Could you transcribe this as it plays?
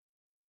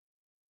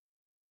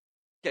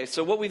Okay,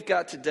 so what we've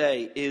got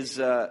today is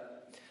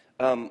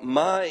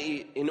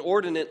my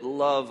inordinate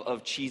love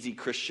of cheesy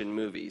Christian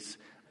movies.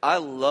 I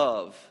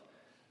love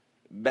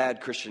bad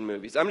Christian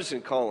movies. I'm just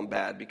going to call them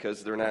bad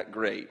because they're not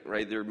great,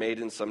 right? They're made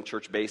in some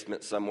church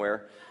basement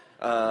somewhere.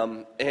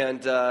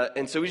 And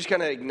so we just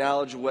kind of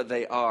acknowledge what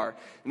they are.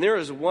 And there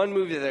is one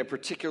movie that I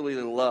particularly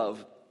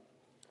love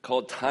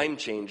called Time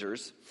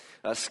Changers.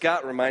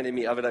 Scott reminded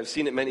me of it. I've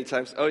seen it many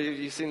times. Oh,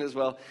 you've seen it as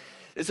well?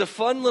 It's a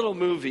fun little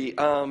movie,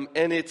 and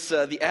it's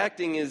the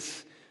acting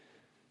is,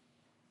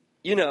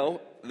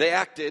 they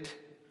acted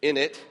in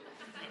it.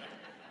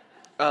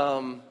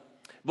 But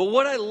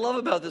what I love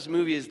about this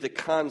movie is the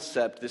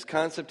concept. This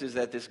concept is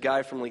that this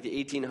guy from like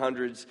the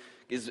 1800s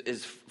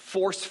is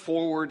forced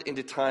forward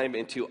into time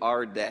into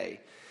our day.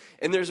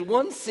 And there's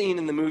one scene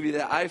in the movie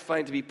that I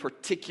find to be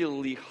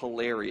particularly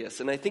hilarious,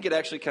 and I think it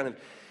actually kind of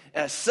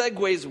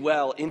segues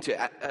well into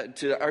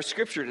to our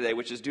scripture today,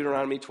 which is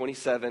Deuteronomy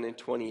 27 and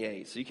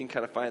 28. So you can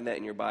kind of find that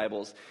in your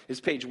Bibles.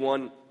 It's page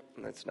 1.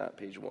 That's not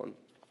page 1.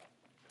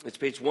 It's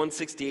page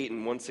 168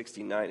 and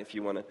 169 if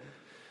you want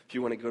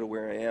to go to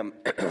where I am.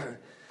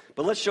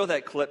 But let's show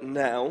that clip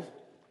now.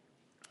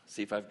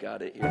 See if I've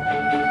got it here.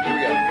 Here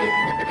we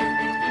go.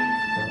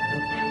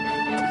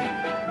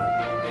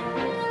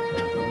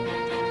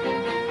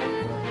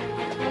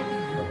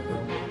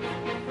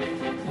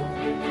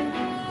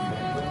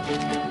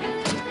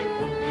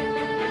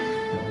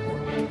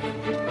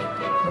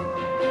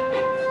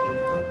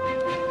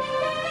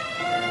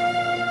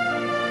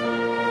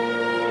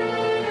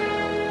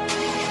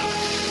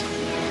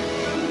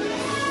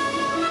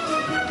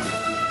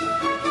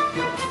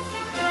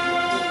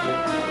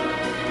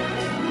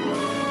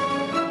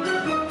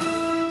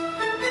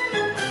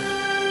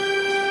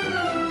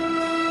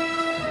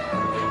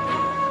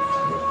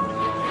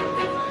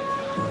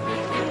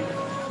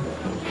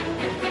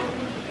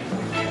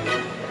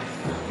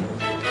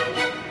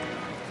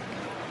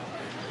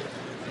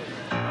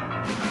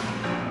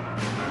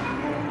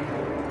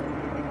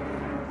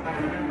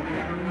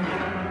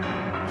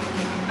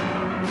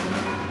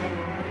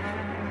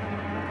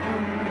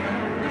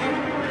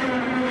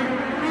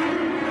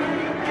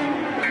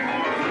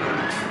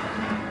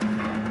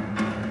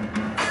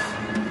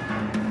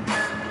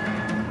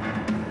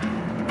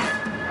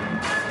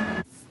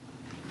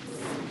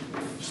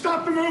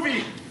 Stop the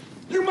movie!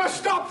 You must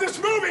stop this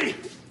movie!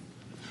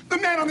 The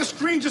man on the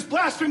screen just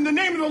blasphemed the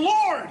name of the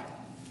Lord!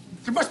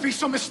 There must be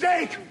some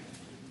mistake!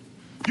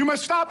 You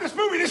must stop this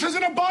movie! This is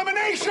an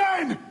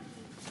abomination!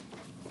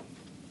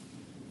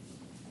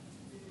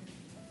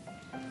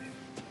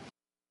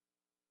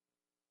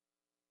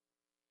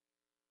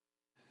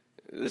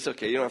 It's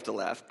okay, you don't have to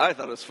laugh. I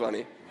thought it was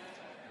funny.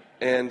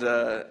 And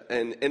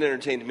it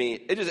entertained me.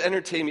 It just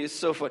entertained me. It's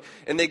so fun.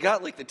 And they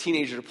got like the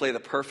teenager to play the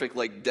perfect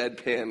like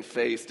deadpan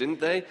face, didn't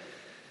they?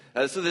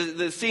 So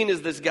the scene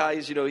is this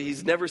guy's,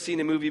 he's never seen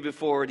a movie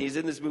before, and he's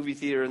in this movie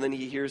theater, and then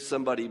he hears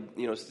somebody,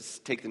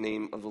 take the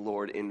name of the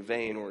Lord in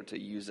vain, or to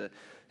use it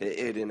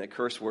in a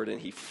curse word,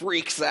 and he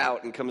freaks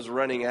out and comes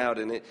running out.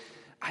 And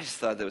I just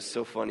thought that was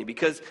so funny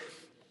because,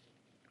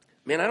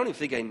 man, I don't even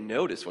think I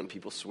notice when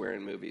people swear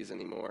in movies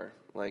anymore.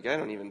 Like I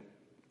don't even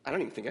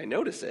think I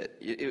notice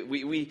it.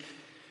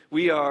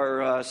 We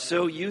are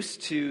so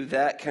used to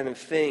that kind of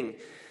thing.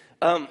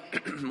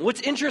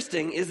 What's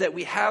interesting is that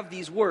we have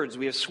these words.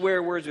 We have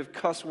swear words, we have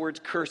cuss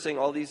words, cursing,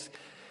 all these.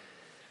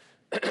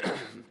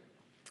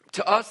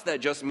 To us,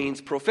 that just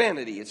means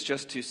profanity. It's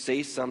just to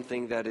say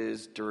something that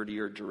is dirty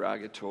or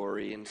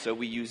derogatory, and so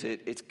we use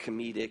it. It's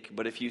comedic.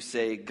 But if you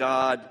say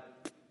God,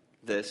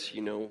 this,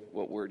 you know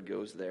what word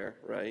goes there,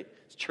 right?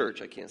 It's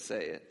church. I can't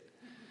say it.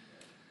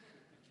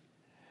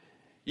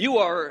 You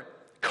are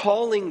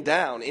calling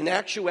down, in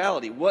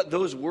actuality, what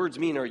those words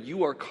mean are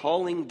you are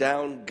calling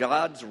down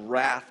God's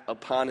wrath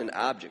upon an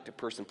object, a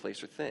person,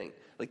 place, or thing.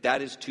 Like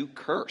that is to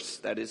curse,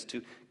 that is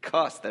to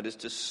cuss, that is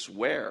to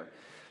swear.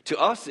 To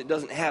us, it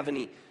doesn't have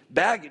any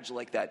baggage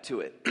like that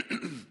to it.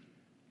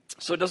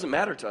 So it doesn't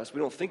matter to us.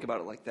 We don't think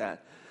about it like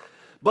that.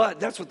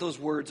 But that's what those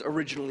words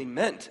originally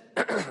meant.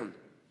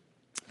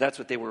 That's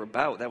what they were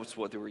about. That was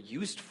what they were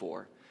used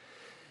for.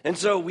 And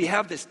so we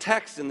have this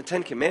text in the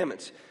Ten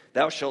Commandments.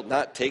 Thou shalt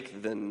not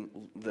take the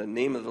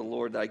name of the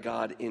Lord thy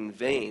God in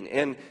vain.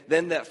 And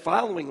then that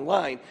following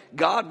line,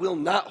 God will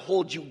not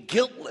hold you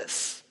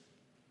guiltless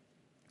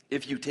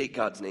if you take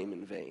God's name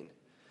in vain.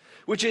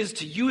 Which is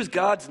to use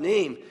God's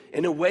name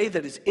in a way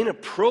that is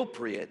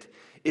inappropriate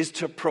is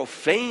to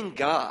profane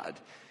God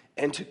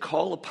and to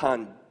call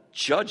upon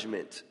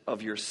judgment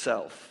of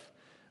yourself.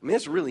 I mean,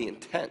 that's really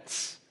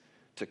intense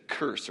to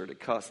curse or to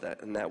cuss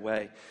that in that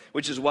way.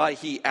 Which is why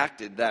he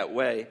acted that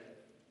way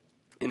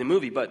in the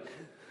movie. But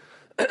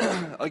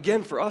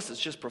again, for us, it's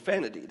just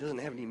profanity. It doesn't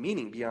have any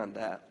meaning beyond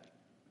that.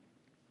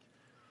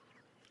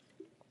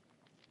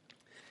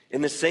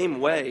 In the same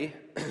way,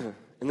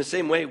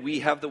 we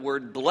have the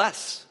word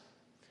bless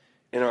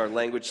in our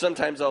language.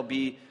 Sometimes I'll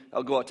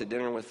go out to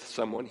dinner with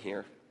someone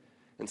here,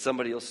 and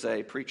somebody will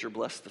say, "Preacher,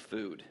 bless the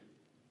food."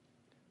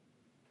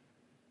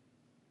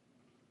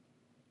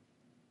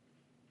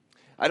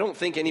 I don't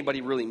think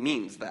anybody really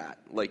means that.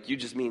 Like, you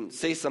just mean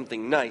say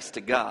something nice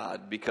to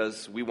God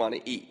because we want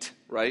to eat,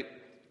 right?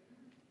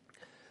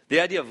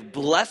 The idea of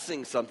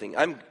blessing something.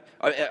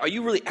 Are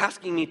you really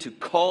asking me to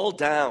call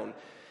down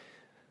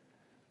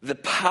the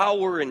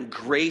power and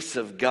grace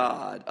of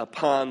God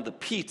upon the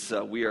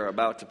pizza we are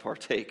about to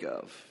partake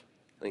of?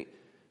 Like,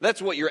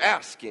 that's what you're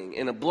asking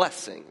in a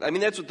blessing. I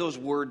mean, that's what those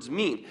words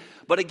mean.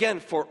 But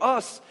again, for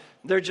us,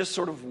 they're just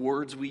sort of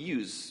words we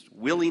use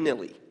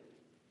willy-nilly.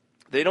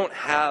 They don't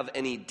have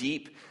any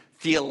deep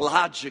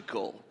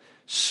theological,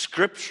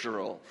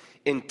 scriptural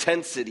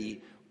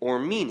intensity or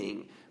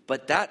meaning.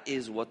 But that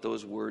is what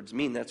those words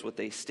mean. That's what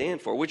they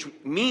stand for. Which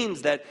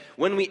means that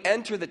when we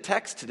enter the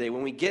text today,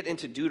 when we get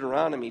into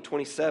Deuteronomy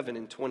 27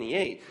 and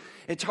 28,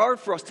 it's hard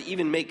for us to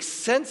even make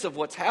sense of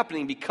what's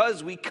happening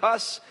because we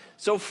cuss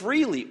so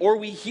freely, or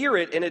we hear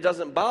it and it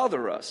doesn't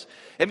bother us.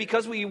 And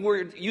because we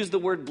use the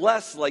word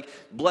bless, like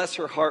bless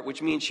her heart,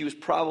 which means she was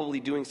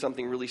probably doing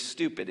something really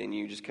stupid, and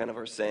you just kind of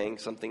are saying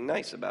something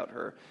nice about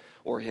her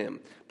or him.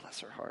 Bless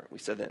her heart. We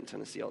said that in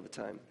Tennessee all the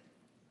time.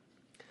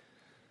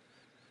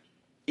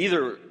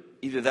 Either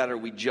that or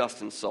we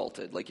just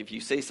insulted. Like if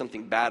you say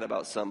something bad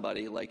about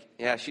somebody, like,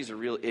 yeah, she's a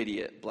real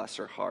idiot, bless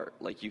her heart.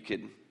 Like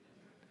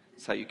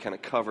that's how you kind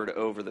of covered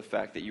over the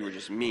fact that you were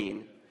just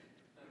mean.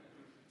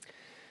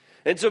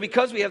 And so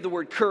because we have the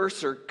word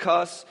curse or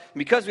cuss,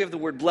 because we have the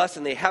word bless,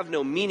 and they have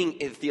no meaning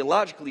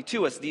theologically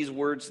to us, these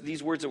words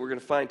that we're going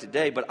to find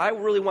today, but I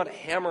really want to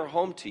hammer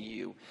home to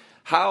you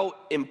how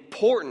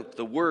important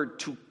the word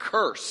to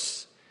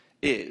curse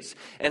is,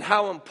 and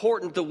how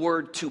important the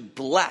word to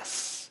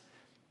bless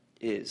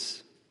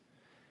is.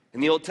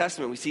 In the Old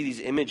Testament, we see these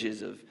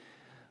images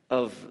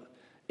of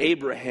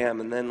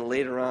Abraham, and then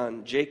later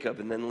on Jacob,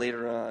 and then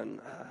later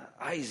on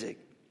Isaac.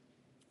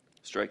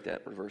 Strike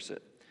that, reverse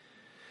it.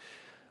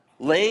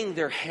 Laying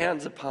their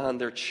hands upon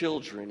their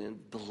children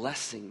and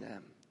blessing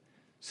them,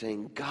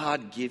 saying,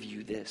 God give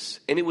you this.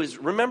 And it was,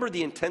 remember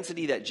the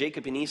intensity that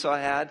Jacob and Esau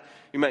had?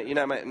 You might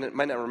not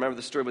remember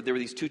the story, but there were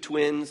these two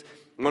twins.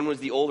 One was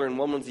the older and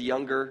one was the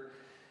younger.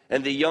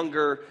 And the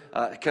younger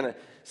kind of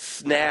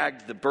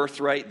snagged the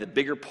birthright, the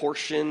bigger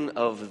portion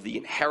of the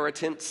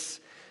inheritance.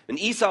 And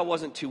Esau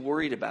wasn't too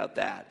worried about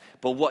that.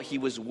 But what he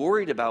was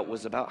worried about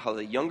was about how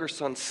the younger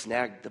son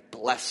snagged the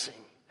blessing.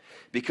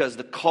 Because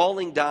the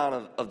calling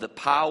down of the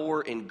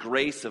power and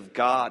grace of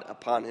God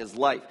upon his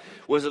life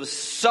was of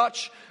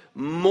such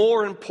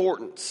more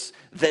importance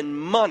than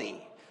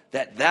money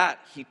that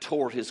he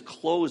tore his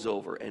clothes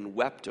over and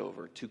wept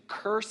over. To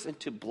curse and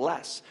to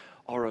bless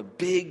are a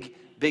big,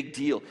 big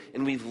deal.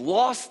 And we've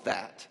lost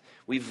that.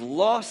 We've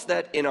lost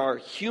that in our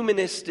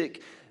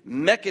humanistic,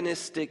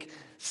 mechanistic,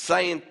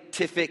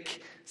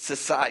 scientific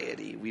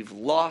society. We've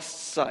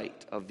lost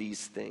sight of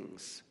these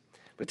things.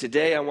 But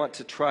today I want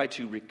to try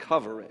to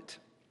recover it.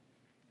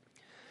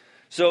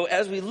 So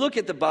as we look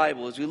at the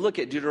Bible, as we look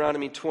at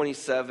Deuteronomy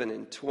 27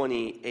 and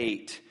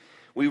 28,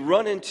 we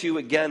run into,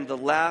 again, the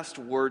last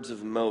words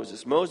of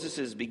Moses. Moses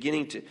is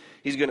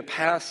he's going to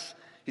pass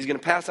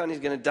on, he's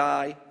going to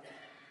die.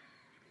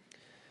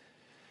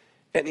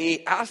 And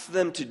he asks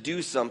them to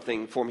do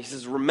something for him. He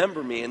says,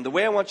 remember me. And the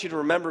way I want you to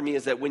remember me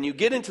is that when you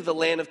get into the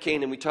land of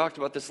Canaan, we talked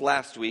about this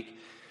last week,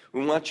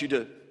 we want you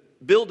to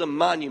build a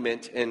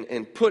monument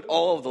and put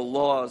all of the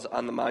laws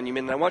on the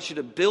monument. And I want you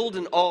to build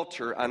an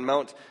altar on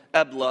Mount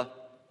Ebal.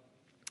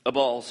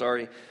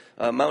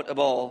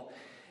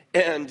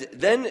 And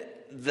then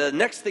the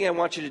next thing I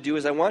want you to do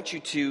is I want you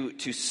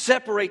to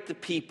separate the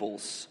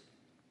peoples.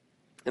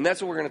 And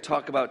that's what we're going to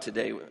talk about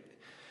today. We're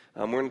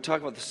going to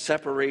talk about the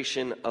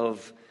separation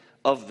of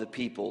the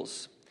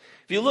peoples.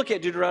 If you look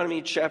at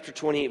Deuteronomy chapter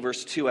 28,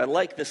 verse 2, I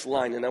like this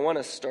line, and I want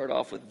to start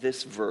off with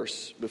this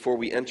verse before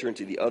we enter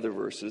into the other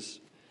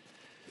verses.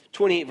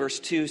 28 verse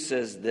 2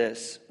 says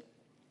this,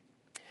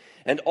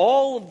 and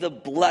all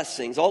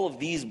of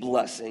these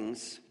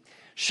blessings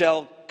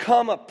shall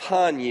come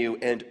upon you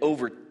and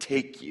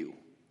overtake you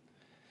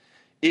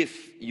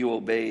if you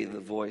obey the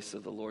voice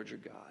of the Lord your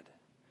God.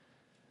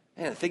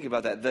 Man, think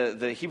about that.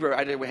 The Hebrew,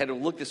 I had to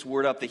look this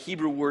word up. The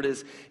Hebrew word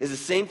is the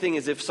same thing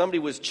as if somebody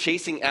was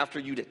chasing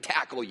after you to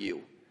tackle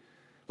you.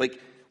 Like,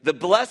 the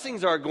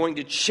blessings are going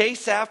to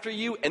chase after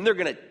you and they're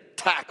going to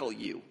tackle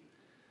you.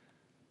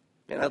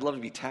 Man, I'd love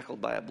to be tackled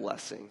by a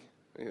blessing.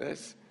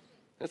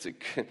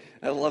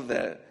 I love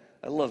that.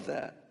 I love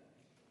that.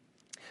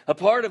 A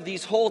part of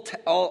these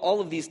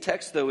all of these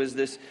texts, though, is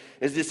this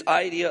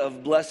idea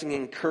of blessing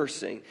and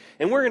cursing.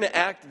 And we're going to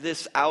act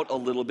this out a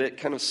little bit,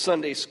 kind of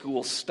Sunday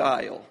school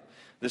style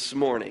this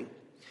morning.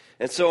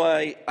 And so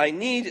I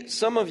need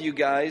some of you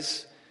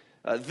guys,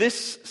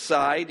 this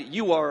side,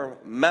 you are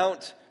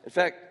Mount, in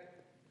fact,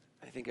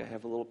 I think I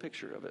have a little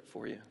picture of it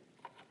for you.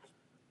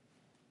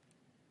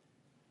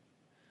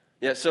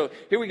 Yeah, so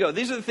here we go.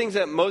 These are the things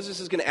that Moses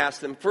is going to ask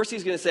them. First,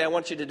 he's going to say, I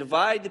want you to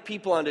divide the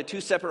people onto two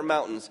separate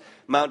mountains,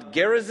 Mount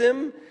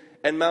Gerizim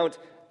and Mount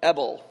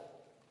Ebal.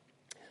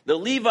 The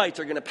Levites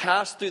are going to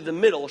pass through the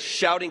middle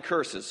shouting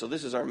curses. So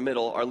this is our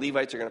middle. Our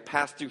Levites are going to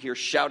pass through here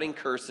shouting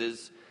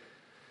curses.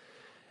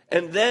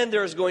 And then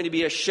there's going to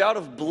be a shout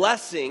of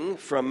blessing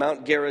from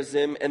Mount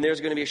Gerizim, and there's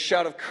going to be a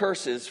shout of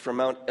curses from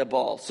Mount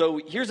Ebal. So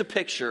here's a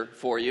picture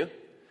for you.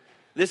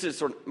 This is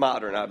sort of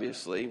modern,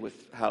 obviously,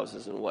 with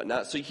houses and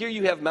whatnot. So here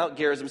you have Mount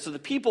Gerizim. So the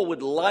people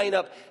would line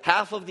up,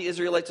 half of the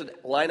Israelites would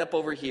line up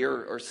over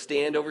here or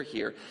stand over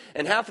here,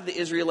 and half of the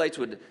Israelites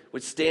would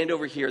stand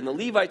over here, and the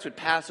Levites would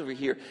pass over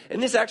here.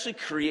 And this actually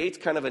creates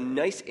kind of a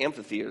nice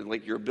amphitheater,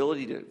 like your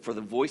ability for the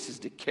voices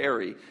to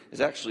carry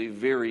is actually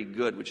very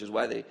good, which is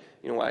why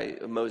why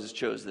Moses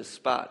chose this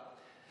spot.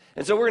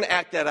 And so we're going to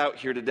act that out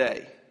here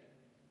today.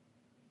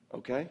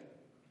 Okay?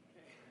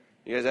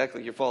 You guys act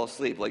like you fall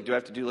asleep. Like, do I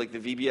have to do like the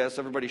VBS?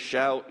 Everybody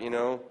shout,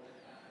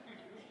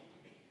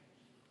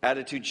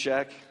 Attitude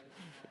check.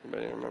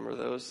 Anybody remember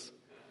those?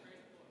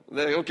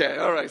 Okay,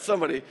 all right.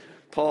 Somebody.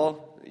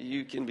 Paul,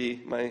 you can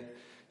be my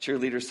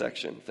cheerleader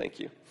section. Thank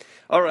you.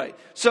 All right.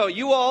 So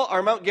you all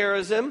are Mount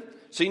Gerizim.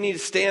 So you need to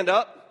stand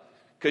up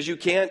because you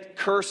can't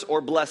curse or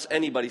bless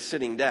anybody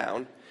sitting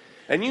down.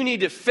 And you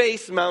need to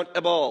face Mount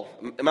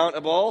Ebal. Mount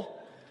Ebal,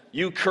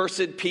 you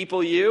cursed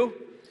people, you.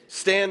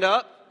 Stand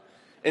up.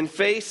 And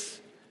face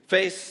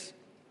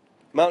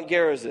Mount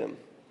Gerizim.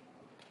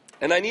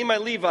 And I need my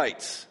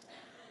Levites.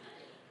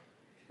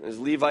 There's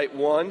Levite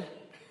 1.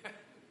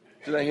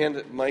 Did I hand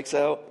it mics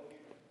out?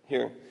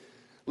 Here.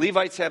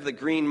 Levites have the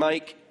green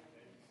mic.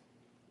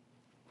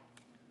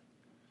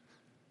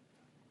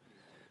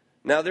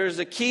 Now there's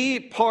a key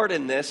part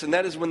in this, and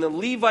that is when the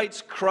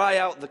Levites cry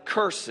out the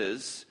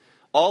curses,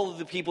 all of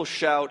the people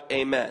shout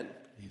amen.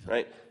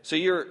 Right? So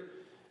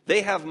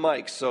they have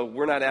mics, so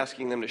we're not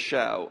asking them to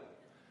shout.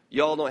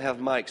 Y'all don't have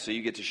mics, so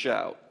you get to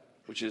shout,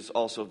 which is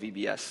also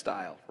VBS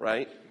style,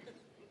 right?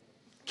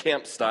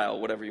 Camp style,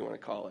 whatever you want to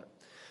call it.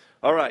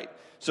 All right,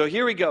 so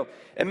here we go.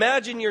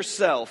 Imagine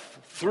yourself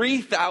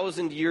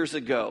 3,000 years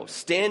ago,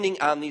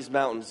 standing on these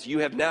mountains. You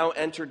have now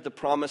entered the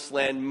promised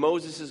land.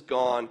 Moses is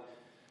gone.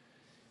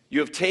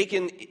 You've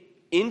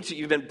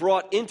been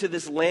brought into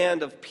this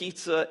land of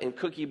pizza and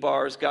cookie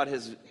bars. God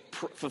has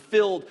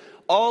fulfilled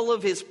all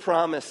of his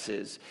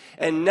promises.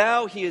 And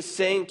now he is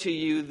saying to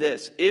you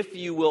this: if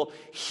you will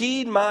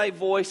heed my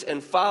voice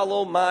and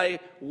follow my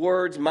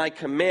words, my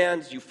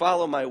commands, you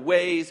follow my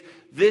ways,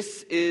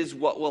 this is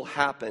what will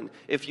happen.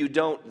 If you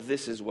don't,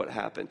 this is what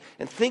happened.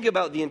 And think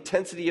about the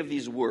intensity of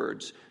these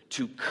words: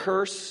 to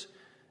curse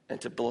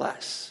and to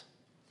bless.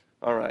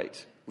 All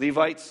right,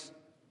 Levites,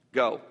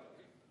 go.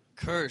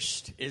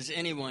 Cursed is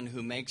anyone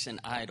who makes an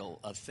idol,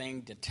 a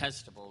thing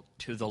detestable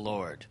to the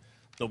Lord,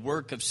 the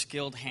work of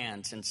skilled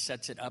hands, and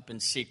sets it up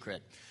in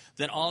secret.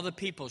 Then all the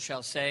people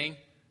shall say,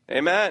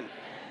 Amen.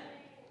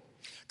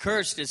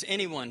 Cursed is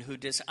anyone who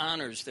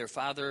dishonors their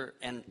father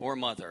or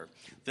mother.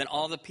 Then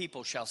all the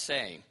people shall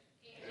say,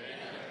 Amen.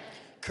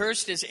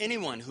 Cursed is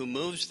anyone who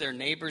moves their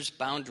neighbor's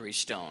boundary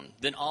stone.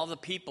 Then all the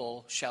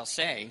people shall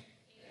say,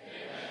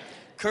 Amen.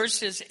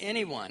 Cursed is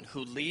anyone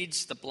who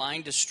leads the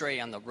blind astray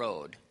on the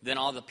road. Then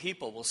all the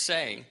people will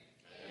say,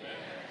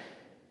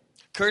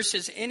 Cursed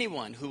is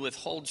anyone who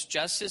withholds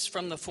justice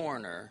from the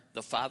foreigner,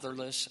 the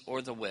fatherless,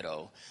 or the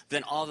widow.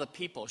 Then all the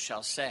people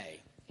shall say,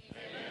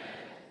 Amen.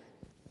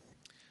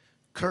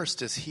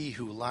 Cursed is he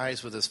who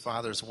lies with his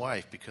father's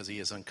wife, because he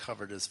has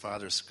uncovered his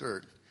father's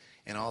skirt.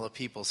 And all the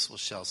people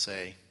shall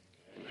say,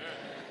 Amen.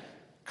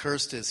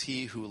 Cursed is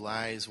he who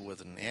lies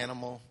with an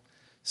animal,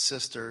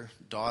 sister,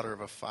 daughter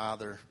of a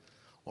father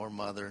or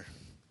mother,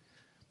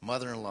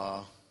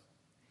 mother-in-law.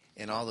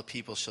 And all the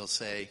people shall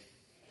say,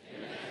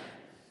 Amen.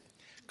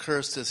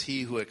 Cursed is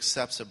he who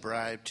accepts a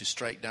bribe to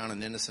strike down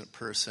an innocent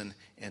person,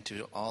 and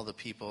to all the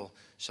people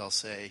shall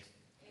say,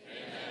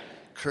 Amen.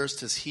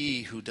 Cursed is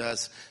he who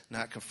does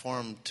not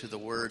conform to the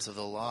words of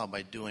the law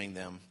by doing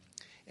them,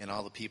 and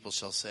all the people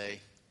shall say,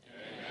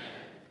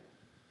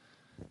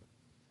 Amen.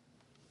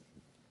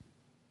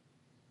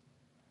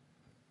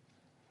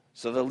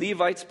 So the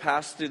Levites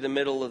passed through the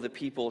middle of the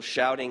people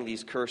shouting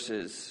these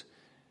curses,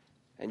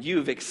 and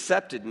you've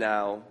accepted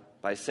now.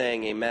 By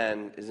saying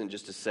amen isn't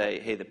just to say,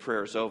 hey, the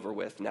prayer's over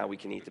with, now we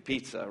can eat the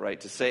pizza, right?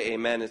 To say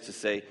amen is to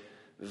say,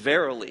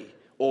 verily,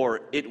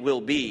 or it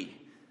will be.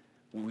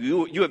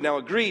 You have now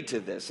agreed to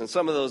this, and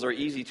some of those are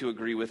easy to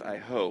agree with, I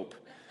hope.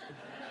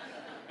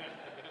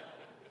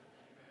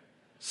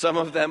 Some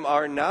of them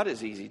are not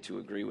as easy to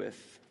agree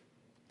with.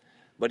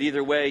 But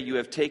either way, you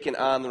have taken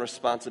on the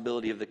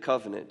responsibility of the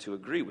covenant to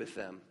agree with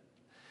them.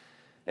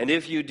 And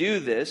if you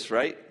do this,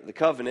 right, the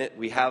covenant,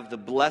 we have the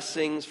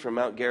blessings from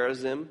Mount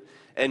Gerizim.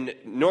 And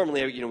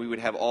normally, we would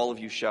have all of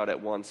you shout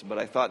at once, but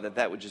I thought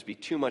that would just be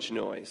too much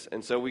noise.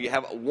 And so we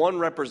have one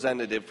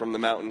representative from the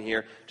mountain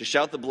here to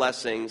shout the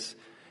blessings,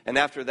 and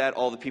after that,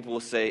 all the people will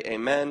say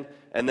amen,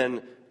 and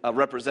then a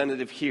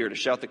representative here to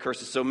shout the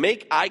curses. So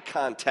make eye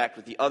contact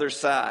with the other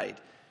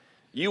side.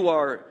 You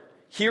are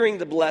hearing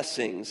the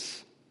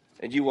blessings,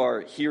 and you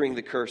are hearing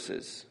the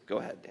curses. Go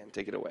ahead, Dan,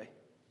 take it away.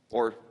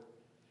 Or,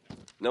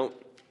 no,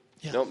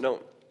 Yeah.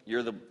 no,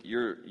 you're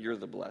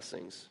the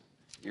blessings.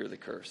 You're the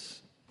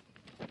curse.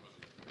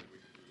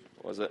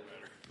 Was it?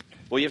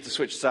 Well, you have to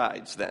switch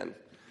sides then.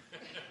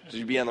 Because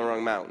you'd be on the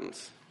wrong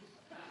mountains.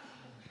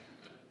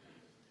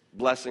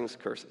 Blessings,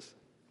 curses.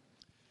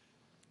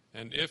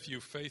 And if you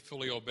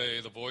faithfully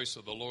obey the voice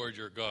of the Lord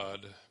your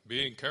God,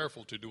 being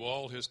careful to do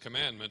all his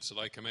commandments that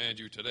I command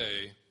you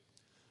today,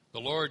 the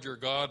Lord your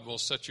God will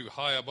set you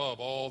high above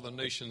all the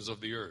nations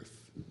of the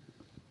earth.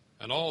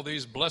 And all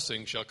these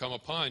blessings shall come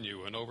upon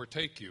you and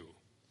overtake you,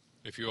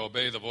 if you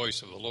obey the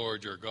voice of the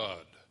Lord your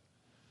God.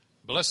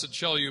 Blessed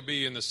shall you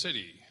be in the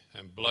city,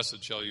 and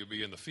blessed shall you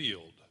be in the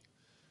field.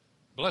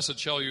 Blessed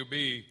shall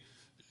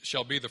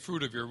be the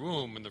fruit of your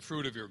womb, and the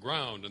fruit of your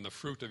ground, and the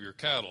fruit of your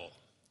cattle,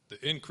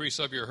 the increase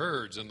of your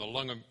herds, and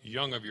the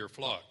young of your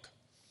flock.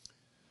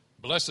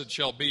 Blessed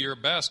shall be your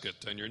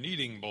basket and your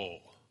kneading bowl.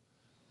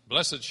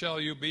 Blessed shall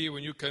you be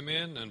when you come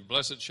in, and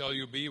blessed shall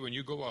you be when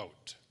you go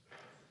out.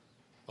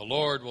 The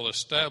Lord will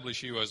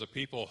establish you as a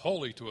people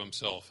holy to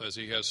himself, as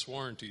he has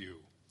sworn to you,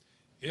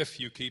 if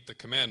you keep the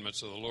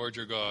commandments of the Lord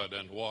your God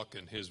and walk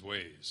in his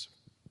ways.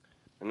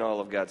 And all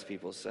of God's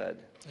people said,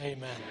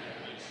 Amen.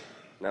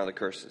 Now the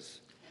curses.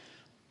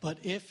 But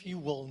if you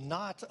will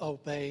not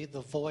obey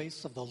the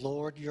voice of the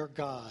Lord your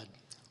God,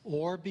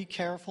 or be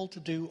careful to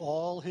do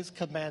all his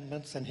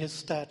commandments and his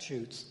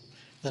statutes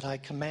that I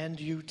command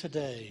you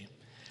today,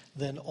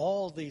 then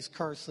all these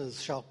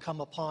curses shall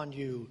come upon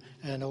you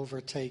and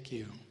overtake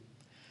you.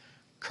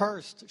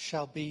 Cursed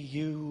shall be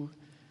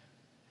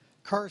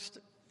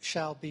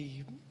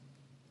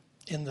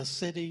in the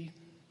city,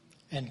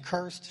 and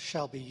cursed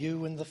shall be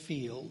you in the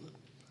field.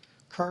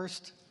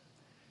 Cursed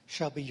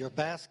shall be your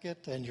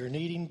basket and your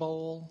kneading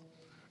bowl.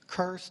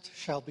 Cursed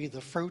shall be the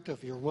fruit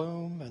of your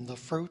womb and the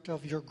fruit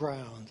of your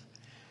ground,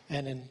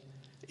 and an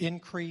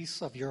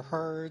increase of your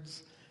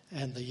herds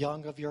and the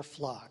young of your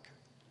flock.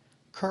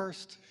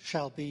 Cursed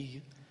shall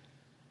be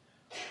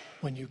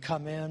when you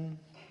come in,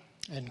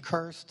 and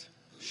cursed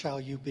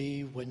shall you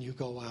be when you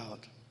go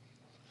out.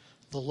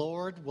 The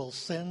Lord will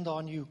send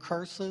on you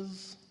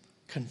curses,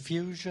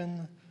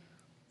 confusion,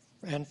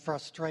 and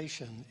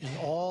frustration in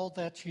all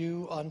that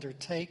you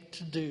undertake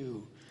to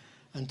do,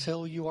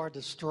 until you are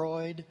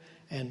destroyed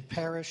and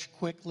perish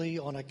quickly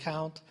on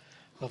account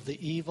of the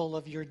evil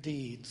of your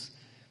deeds,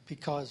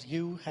 because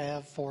you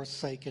have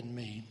forsaken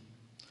me.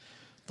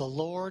 The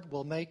Lord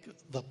will make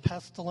the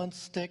pestilence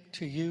stick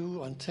to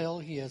you until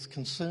he has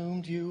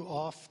consumed you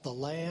off the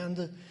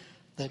land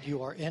that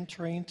you are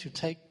entering to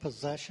take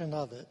possession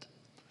of it.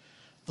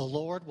 The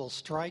Lord will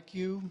strike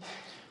you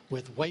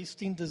with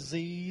wasting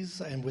disease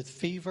and with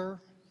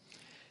fever,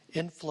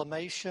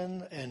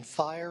 inflammation and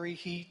fiery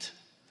heat,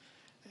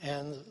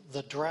 and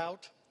the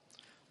drought,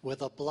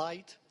 with a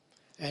blight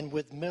and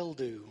with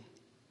mildew.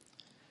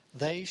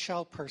 They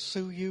shall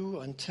pursue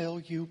you until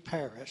you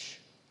perish.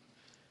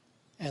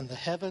 And the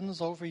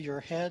heavens over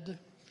your head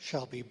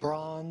shall be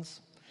bronze,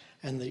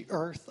 and the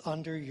earth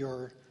under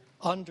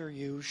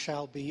you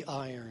shall be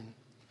iron.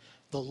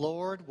 The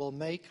Lord will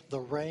make the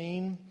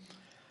rain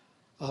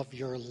of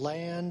your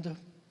land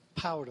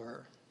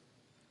powder.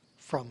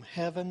 From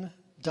heaven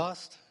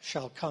dust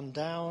shall come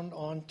down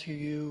onto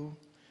you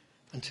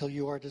until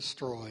you are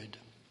destroyed.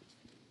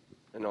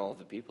 And all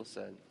the people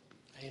said,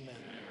 Amen.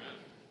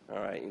 All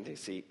right, you can take a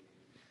seat.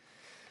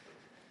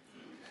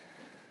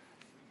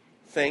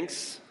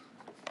 Thanks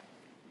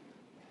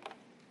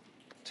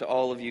to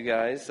all of you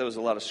guys. That was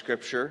a lot of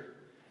scripture.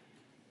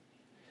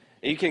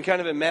 You can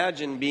kind of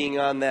imagine being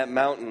on that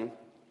mountain.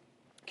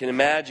 You can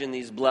imagine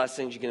these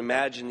blessings. You can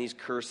imagine these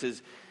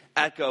curses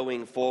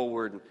echoing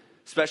forward,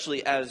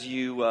 especially as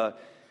you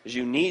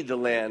need the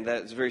land.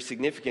 That's very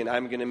significant.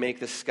 I'm going to make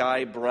the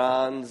sky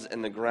bronze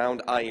and the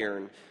ground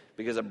iron,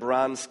 because a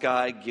bronze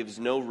sky gives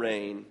no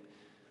rain,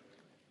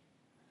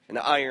 and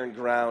an iron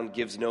ground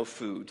gives no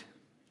food.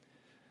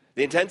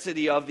 The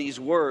intensity of these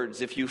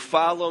words: if you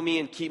follow me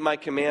and keep my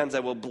commands, I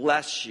will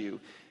bless you.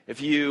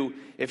 If you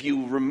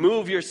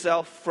remove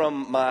yourself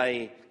from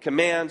my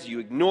commands, you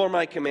ignore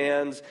my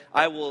commands,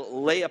 I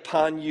will lay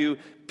upon you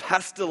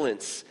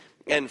pestilence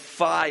and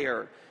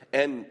fire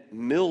and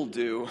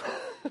mildew.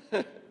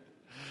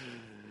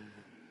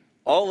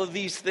 All of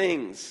these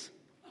things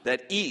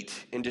that eat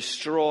and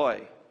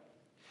destroy.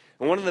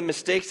 And one of the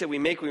mistakes that we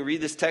make when we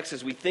read this text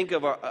is we think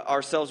of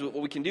ourselves, what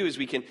we can do is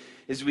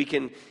we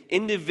can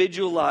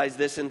individualize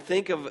this and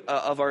think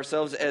of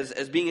ourselves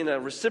as being in a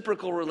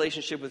reciprocal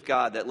relationship with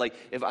God, that like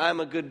if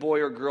I'm a good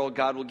boy or girl,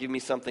 God will give me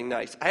something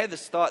nice. I had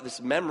this thought, this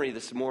memory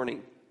this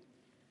morning.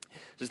 I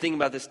was thinking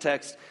about this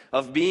text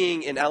of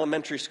being in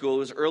elementary school. It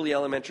was early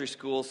elementary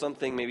school,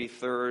 something maybe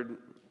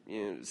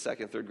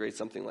second, third grade,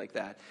 something like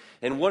that.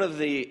 And one of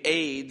the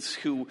aides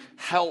who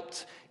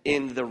helped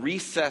in the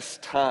recess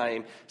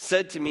time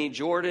said to me,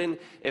 Jordan,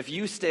 if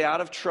you stay out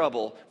of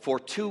trouble for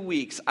 2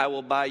 weeks, I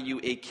will buy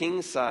you a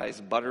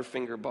king-size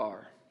Butterfinger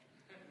bar.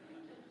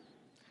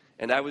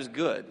 And I was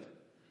good.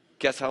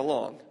 Guess how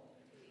long?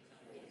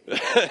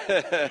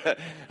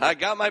 I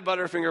got my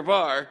Butterfinger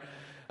bar.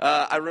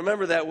 I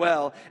remember that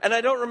well. And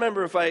I don't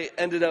remember if I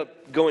ended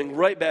up going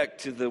right back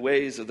to the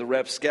ways of the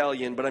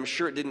rapscallion, but I'm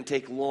sure it didn't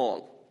take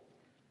long.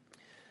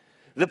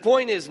 The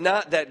point is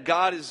not that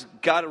God has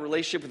got a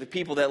relationship with the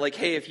people that like,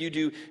 hey, if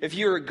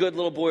you're a good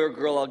little boy or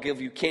girl, I'll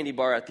give you a candy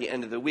bar at the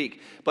end of the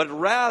week. But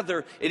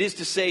rather, it is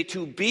to say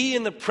to be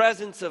in the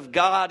presence of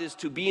God is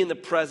to be in the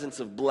presence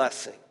of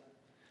blessing.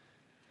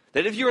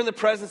 That if you're in the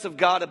presence of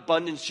God,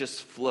 abundance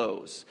just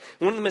flows.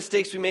 One of the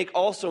mistakes we make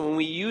also when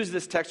we use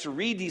this text or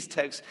read these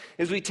texts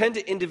is we tend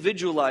to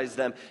individualize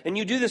them. And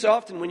you do this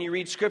often when you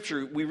read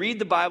Scripture. We read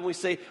the Bible and we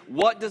say,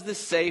 what does this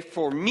say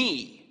for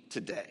me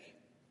today?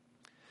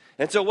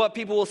 And so what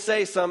people will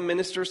say, some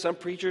ministers, some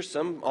preachers,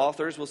 some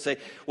authors will say,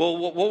 well,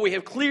 what we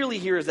have clearly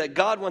here is that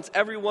God wants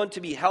everyone to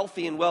be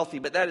healthy and wealthy,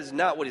 but that is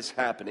not what is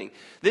happening.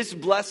 This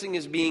blessing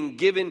is being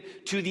given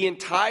to the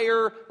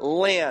entire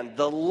land.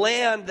 The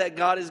land that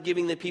God is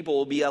giving the people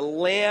will be a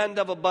land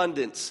of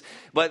abundance,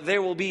 but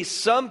there will be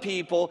some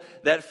people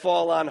that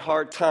fall on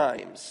hard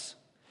times.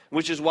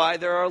 Which is why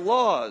there are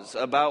laws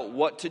about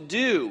what to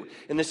do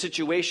in the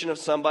situation of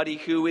somebody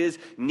who is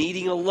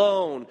needing a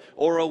loan,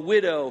 or a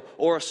widow,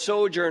 or a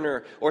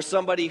sojourner, or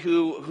somebody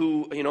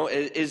who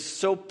is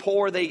so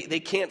poor they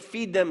can't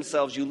feed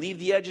themselves. You leave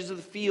the edges of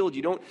the field.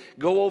 You don't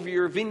go over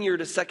your vineyard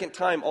a second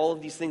time. All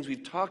of these things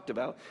we've talked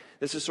about.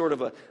 This is sort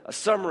of a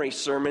summary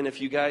sermon.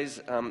 If you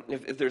guys,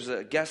 if there's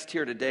a guest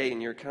here today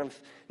and you're kind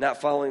of not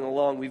following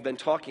along, we've been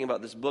talking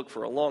about this book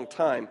for a long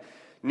time,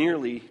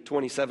 nearly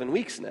 27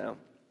 weeks now.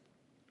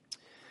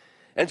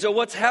 And so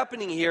what's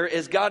happening here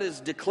is God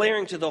is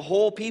declaring to the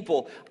whole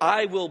people,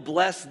 I will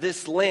bless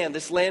this land.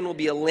 This land will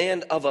be a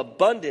land of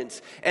abundance.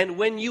 And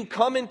when you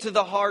come into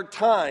the hard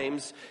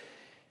times,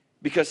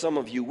 because some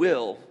of you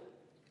will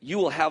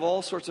have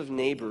all sorts of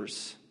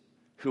neighbors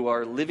who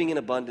are living in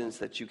abundance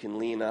that you can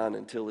lean on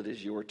until it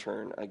is your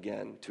turn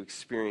again to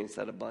experience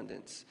that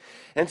abundance.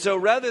 And so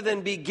rather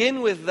than begin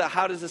with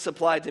how does this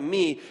apply to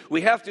me,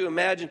 we have to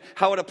imagine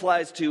how it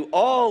applies to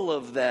all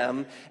of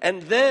them.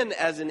 And then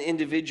as an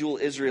individual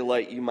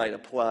Israelite, you might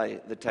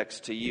apply the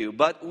text to you.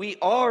 But we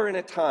are in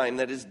a time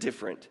that is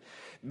different.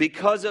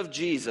 Because of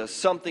Jesus,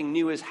 something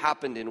new has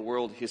happened in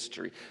world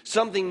history.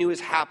 Something new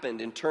has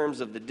happened in terms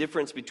of the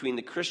difference between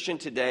the Christian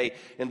today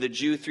and the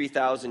Jew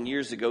 3,000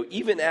 years ago,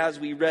 even as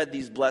we read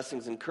these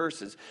blessings and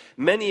curses.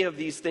 Many of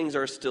these things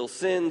are still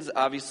sins,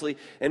 obviously,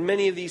 and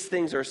many of these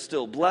things are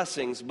still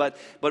blessings, but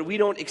we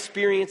don't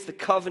experience the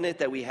covenant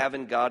that we have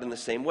in God in the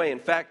same way. In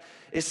fact,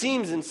 it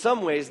seems in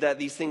some ways that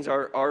these things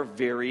are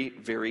very,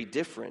 very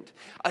different.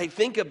 I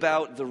think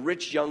about the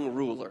rich young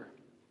ruler.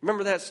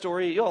 Remember that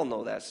story? You all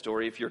know that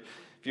story.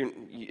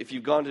 If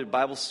you've gone to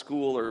Bible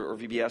school or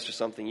VBS or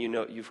something, you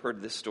know you've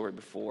heard this story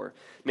before.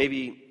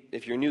 Maybe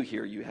if you're new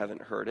here, you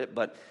haven't heard it,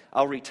 but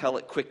I'll retell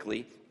it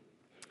quickly.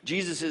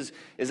 Jesus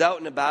is out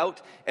and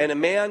about, and a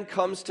man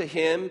comes to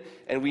him,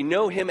 and we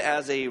know him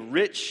as a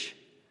rich,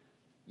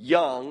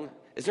 young.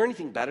 Is there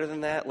anything better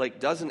than that?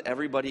 Like, doesn't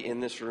everybody in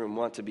this room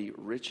want to be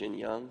rich and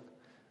young?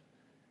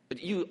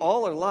 But you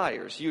all are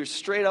liars. You're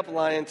straight up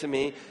lying to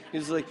me.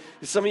 He's like,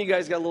 some of you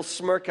guys got a little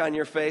smirk on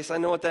your face. I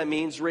know what that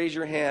means. Raise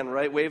your hand,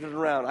 right? Wave it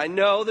around. I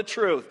know the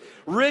truth.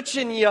 Rich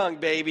and young,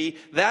 baby.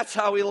 That's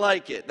how we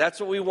like it. That's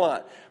what we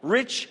want.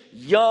 Rich,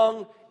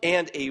 young,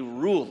 and a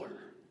ruler.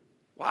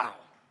 Wow.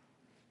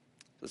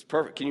 That's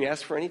perfect. Can you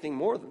ask for anything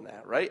more than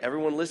that, right?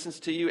 Everyone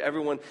listens to you.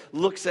 Everyone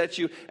looks at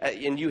you.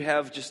 And you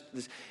have just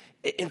this.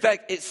 In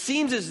fact, it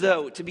seems as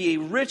though to be a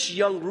rich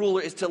young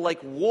ruler is to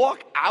like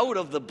walk out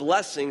of the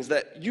blessings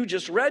that you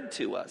just read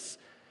to us.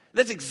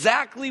 That's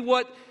exactly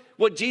what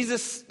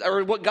Jesus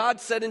or what God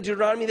said in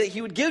Deuteronomy that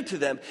he would give to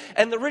them.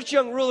 And the rich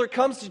young ruler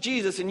comes to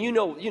Jesus, and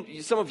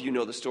some of you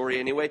know the story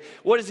anyway.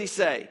 What does he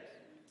say?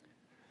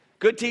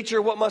 Good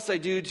teacher, what must I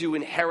do to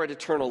inherit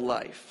eternal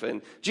life?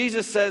 And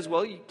Jesus says,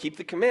 well, you keep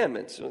the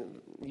commandments.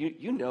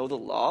 You know the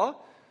law.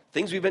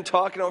 Things we've been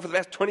talking about for the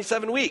past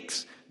 27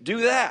 weeks.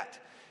 Do that.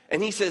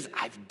 And he says,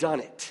 I've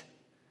done it.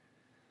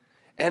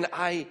 And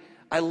I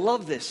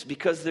love this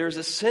because there's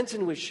a sense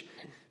in which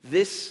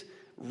this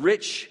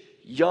rich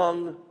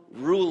young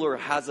ruler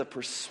has a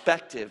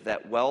perspective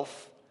that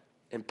wealth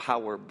and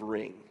power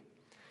bring.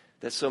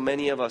 That so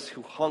many of us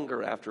who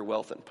hunger after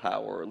wealth and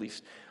power, or at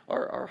least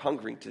are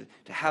hungering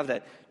to have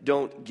that,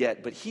 don't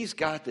get. But he's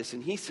got this,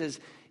 and he says,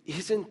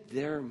 isn't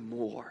there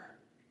more?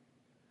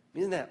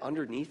 Isn't that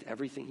underneath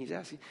everything he's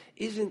asking?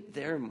 Isn't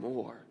there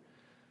more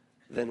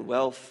than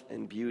wealth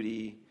and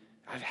beauty?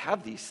 I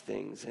have these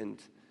things, and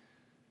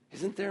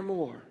isn't there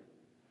more?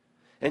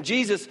 And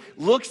Jesus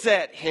looks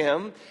at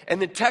him,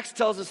 and the text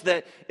tells us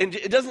that, and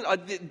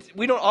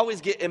we don't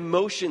always get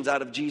emotions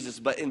out of Jesus,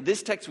 but in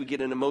this text we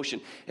get an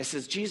emotion. It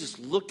says Jesus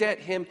looked at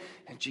him,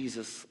 and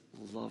Jesus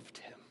loved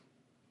him.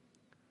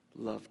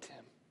 Loved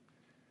him.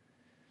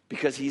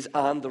 Because he's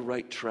on the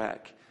right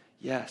track.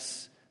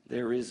 Yes,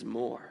 there is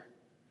more.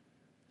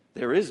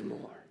 There is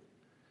more.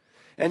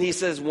 And he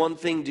says, one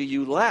thing do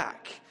you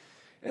lack?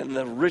 And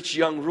the rich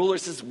young ruler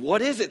says,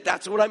 what is it?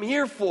 That's what I'm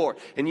here for.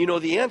 And you know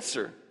the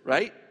answer,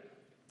 right?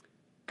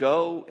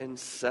 Go and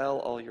sell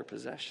all your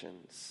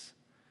possessions.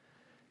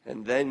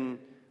 And then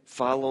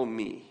follow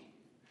me.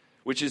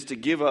 Which is to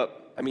give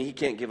up, I mean, he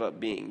can't give up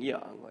being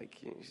young.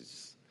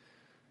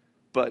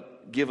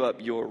 But give up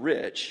your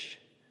rich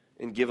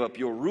and give up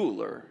your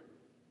ruler.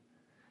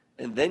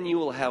 And then you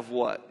will have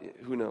what?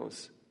 Who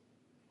knows?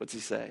 What's he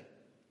say?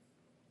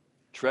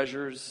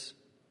 Treasures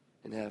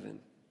in heaven.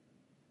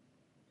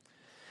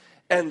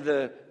 And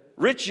the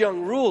rich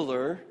young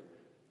ruler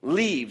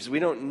leaves. We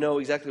don't know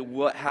exactly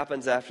what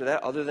happens after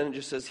that, other than it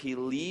just says he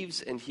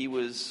leaves and he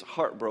was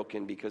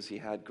heartbroken because he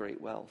had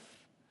great wealth.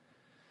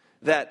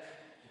 That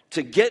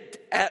to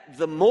get at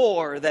the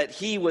more that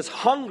he was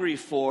hungry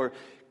for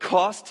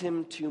cost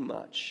him too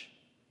much.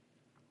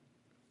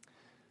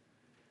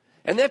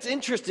 And that's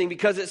interesting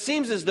because it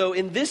seems as though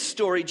in this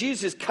story,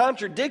 Jesus is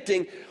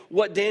contradicting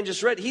what Dan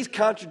just read. He's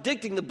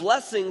contradicting the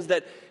blessings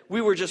that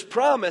we were just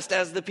promised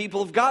as the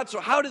people of God. So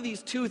how do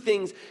these two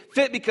things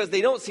fit? Because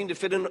they don't seem to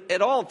fit in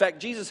at all. In fact,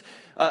 Jesus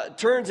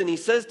turns and he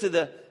says to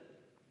the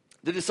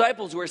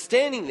disciples who are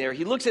standing there,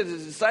 he looks at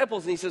his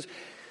disciples and he says,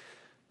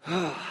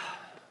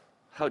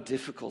 how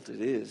difficult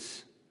it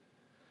is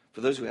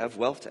for those who have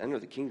wealth to enter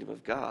the kingdom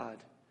of God.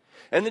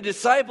 And the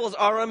disciples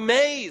are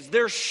amazed.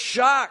 They're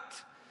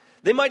shocked.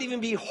 They might even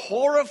be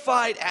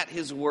horrified at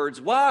his words.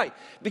 Why?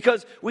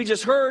 Because we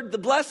just heard the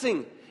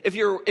blessing. If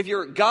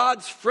you're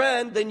God's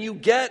friend, then you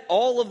get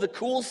all of the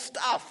cool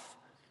stuff.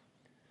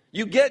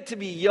 You get to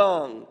be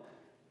young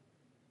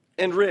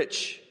and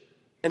rich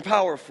and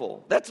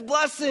powerful. That's a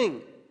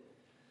blessing.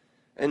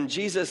 And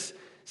Jesus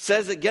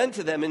says again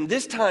to them, and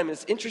this time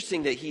it's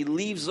interesting that he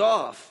leaves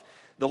off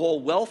the whole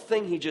wealth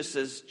thing. He just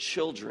says,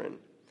 children.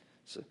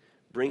 So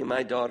bring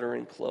my daughter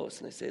in close.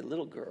 And I say,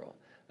 little girl,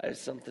 I have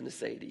something to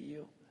say to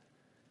you.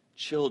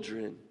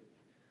 Children,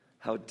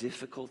 how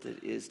difficult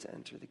it is to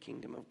enter the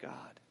kingdom of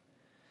God.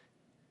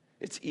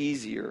 It's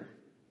easier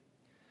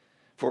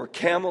for a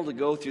camel to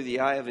go through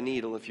the eye of a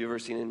needle. If you've ever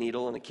seen a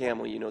needle and a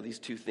camel, you know these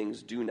two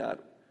things do not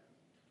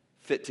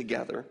fit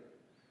together,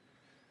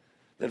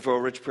 than for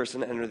a rich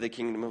person to enter the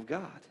kingdom of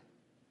God.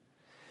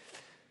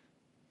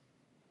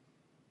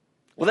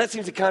 Well, that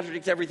seems to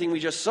contradict everything we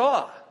just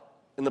saw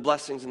in the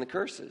blessings and the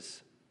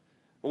curses.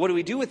 Well, what do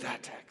we do with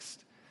that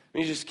text? I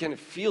mean, you just kind of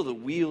feel the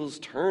wheels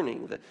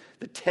turning,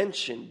 the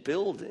tension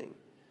building.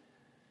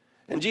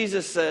 And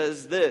Jesus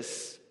says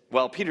this.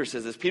 Well, Peter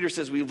says this. Peter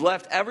says, we've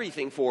left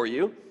everything for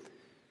you.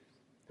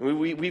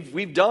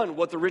 We've done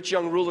what the rich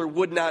young ruler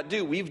would not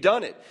do. We've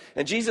done it.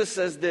 And Jesus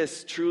says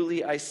this,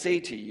 truly I say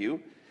to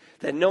you,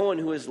 that no one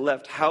who has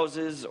left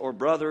houses or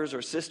brothers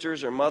or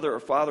sisters or mother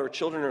or father or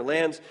children or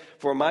lands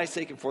for my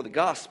sake and for the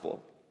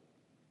gospel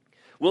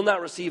will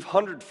not receive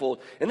hundredfold.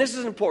 And this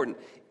is important.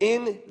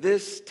 In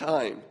this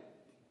time,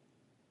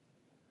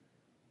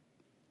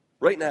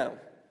 right now,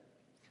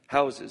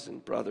 houses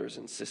and brothers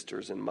and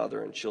sisters and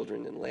mother and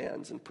children and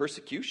lands and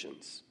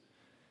persecutions.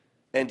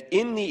 And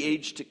in the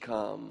age to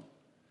come,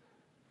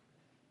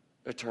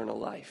 eternal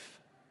life.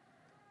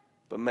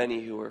 But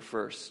many who are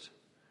first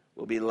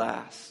will be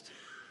last,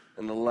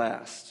 and the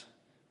last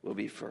will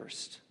be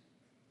first.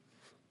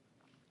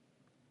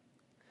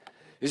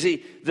 You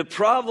see, the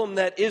problem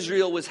that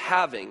Israel was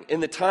having in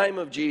the time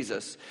of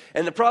Jesus,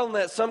 and the problem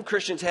that some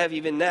Christians have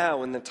even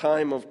now in the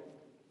time of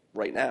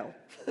right now,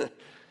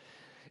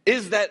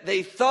 is that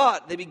they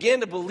began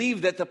to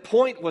believe that the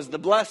point was the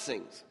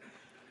blessings.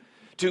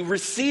 To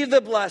receive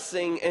the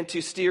blessing and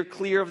to steer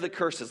clear of the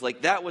curses.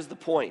 Like that was the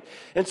point.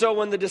 And so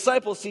when the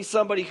disciples see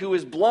somebody who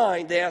is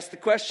blind, they ask the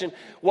question,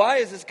 why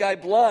is this guy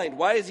blind?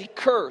 Why is he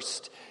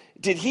cursed?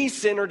 Did he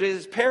sin or did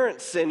his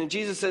parents sin? And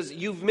Jesus says,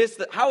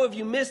 how have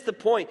you missed the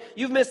point?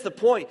 You've missed the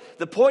point.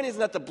 The point is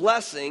not the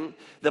blessing.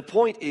 The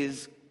point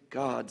is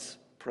God's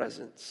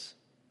presence.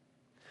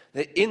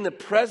 That in the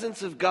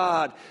presence of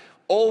God,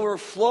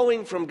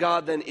 overflowing from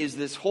God then is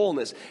this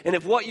wholeness. And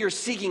if what you're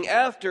seeking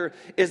after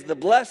is the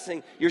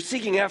blessing, you're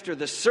seeking after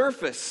the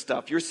surface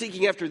stuff. You're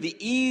seeking after the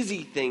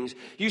easy things.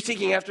 You're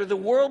seeking after the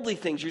worldly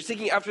things. You're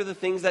seeking after the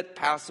things that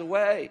pass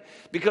away.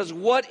 Because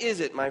what is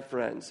it, my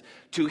friends,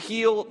 to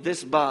heal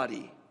this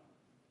body?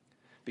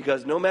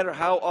 Because no matter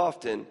how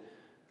often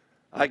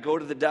I go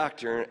to the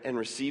doctor and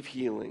receive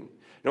healing,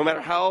 no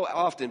matter how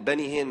often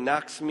Benny Hinn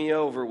knocks me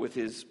over with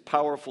his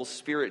powerful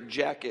spirit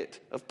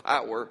jacket of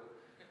power,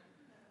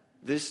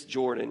 this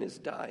Jordan is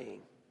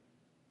dying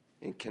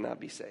and cannot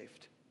be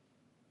saved.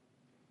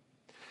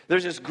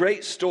 There's this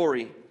great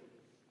story.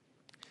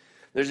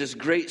 There's this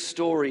great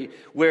story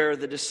where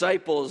the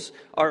disciples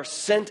are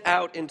sent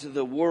out into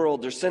the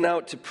world. They're sent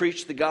out to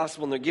preach the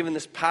gospel, and they're given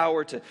this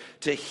power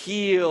to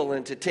heal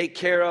and to take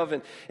care of.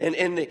 And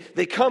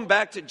they come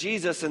back to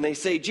Jesus and they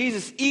say,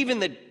 Jesus,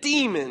 even the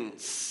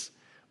demons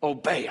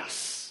obey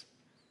us.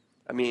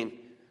 I mean,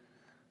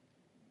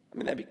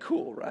 that'd be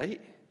cool,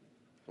 right?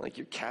 Like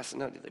you're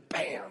casting out, you're like,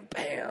 bam,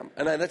 bam.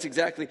 And that's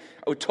exactly,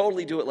 I would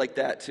totally do it like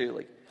that too.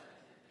 Like,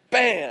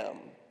 bam,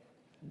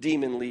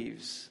 demon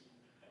leaves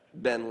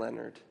Ben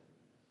Leonard.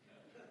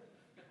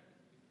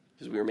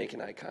 Because we were making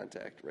eye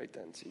contact right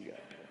then, so you got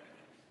it.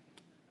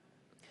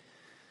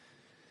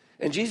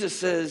 And Jesus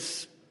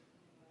says,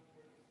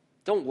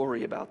 don't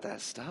worry about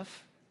that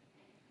stuff.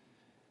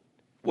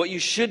 What you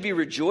should be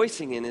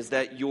rejoicing in is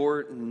that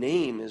your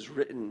name is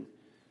written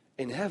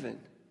in heaven.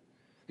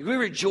 We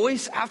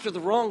rejoice after the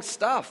wrong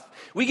stuff.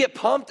 We get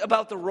pumped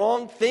about the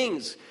wrong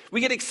things.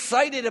 We get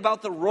excited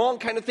about the wrong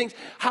kind of things.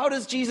 How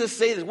does Jesus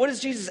say this? What is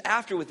Jesus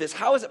after with this?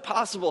 How is it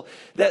possible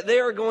that they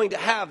are going to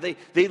have?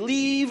 They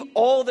leave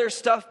all their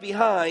stuff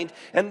behind,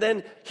 and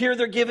then here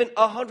they're given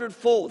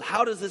 100-fold.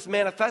 How does this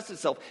manifest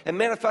itself? It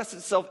manifests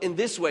itself in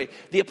this way.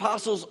 The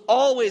apostles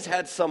always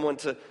had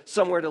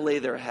somewhere to lay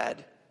their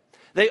head.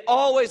 They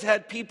always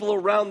had people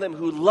around them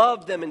who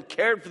loved them and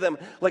cared for them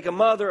like a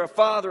mother, a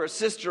father, a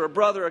sister, a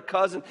brother, a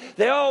cousin.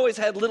 They always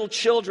had little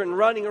children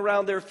running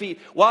around their feet.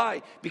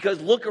 Why?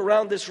 Because look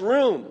around this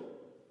room.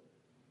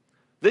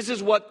 This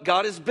is what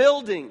God is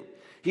building.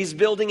 He's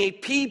building a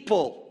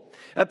people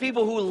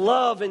who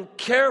love and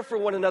care for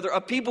one another, a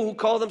people who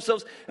call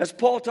themselves, as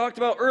Paul talked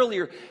about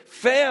earlier,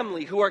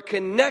 family, who are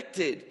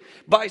connected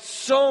by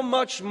so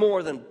much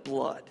more than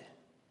blood.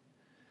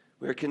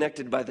 We are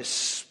connected by the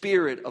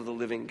Spirit of the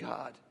living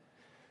God.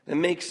 It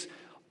makes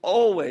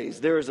always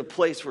there is a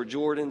place for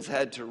Jordan's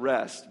head to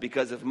rest,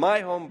 because if my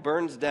home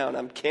burns down,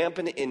 I'm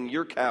camping in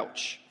your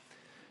couch.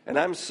 And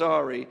I'm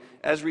sorry,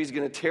 Esri's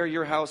going to tear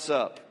your house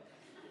up.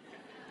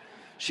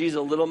 She's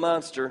a little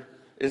monster.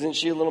 Isn't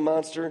she a little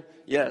monster?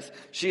 Yes.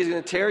 She's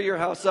going to tear your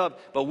house up,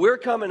 but we're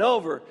coming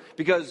over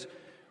because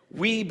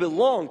we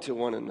belong to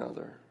one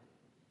another.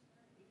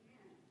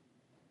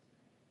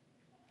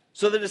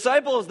 So the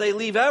disciples, they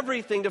leave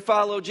everything to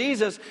follow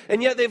Jesus,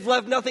 and yet they've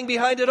left nothing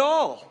behind at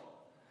all.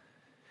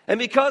 And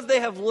because they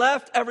have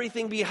left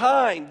everything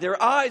behind,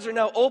 their eyes are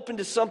now open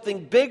to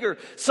something bigger,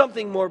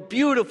 something more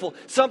beautiful,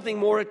 something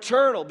more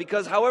eternal.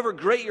 Because however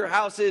great your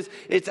house is,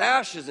 it's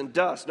ashes and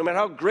dust. No matter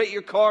how great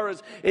your car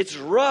is, it's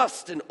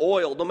rust and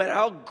oil. No matter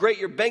how great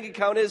your bank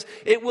account is,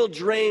 it will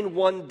drain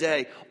one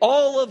day.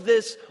 All of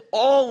this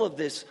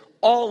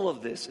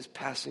is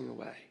passing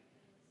away.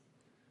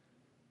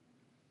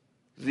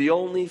 The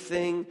only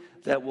thing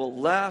that will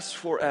last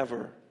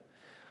forever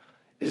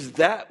is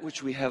that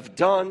which we have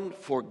done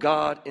for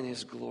God in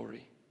His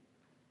glory.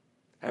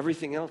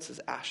 Everything else is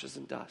ashes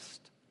and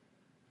dust.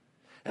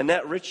 And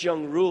that rich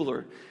young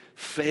ruler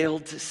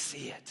failed to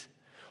see it.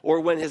 Or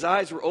when his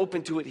eyes were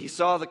open to it, he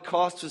saw the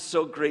cost was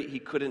so great he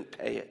couldn't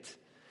pay it.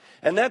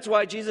 And that's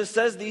why Jesus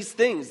says these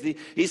things.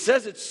 He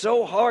says it's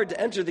so hard to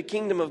enter the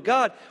kingdom of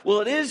God.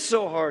 Well, it is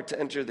so hard to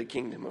enter the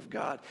kingdom of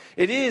God.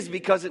 It is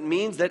because it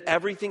means that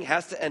everything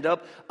has to end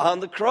up on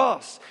the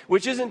cross.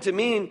 Which isn't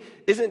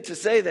to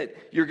say that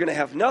you're going to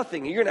have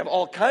nothing. You're going to have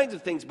all kinds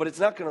of things, but it's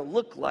not going to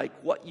look like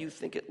what you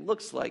think it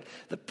looks like.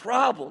 The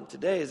problem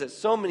today is that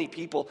so many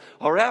people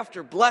are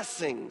after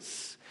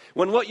blessings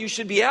when what you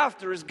should be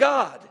after is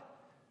God.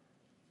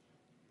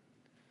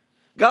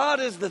 God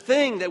is the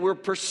thing that we're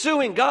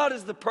pursuing. God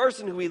is the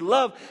person who we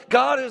love.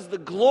 God is the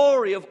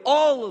glory of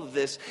all of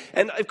this.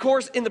 And of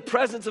course, in the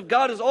presence of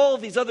God is all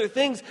of these other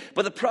things.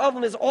 But the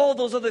problem is all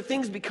those other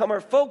things become our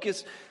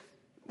focus.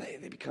 They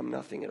become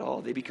nothing at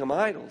all. They become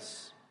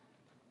idols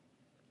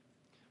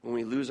when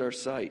we lose our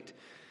sight,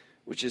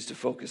 which is to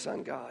focus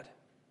on God.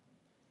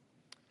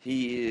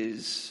 He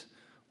is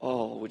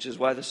all, which is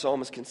why the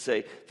psalmist can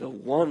say, the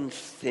one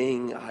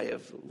thing I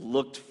have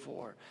looked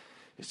for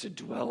is to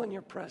dwell in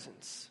your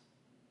presence.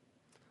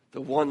 The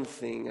one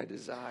thing I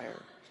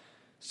desire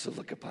is to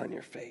look upon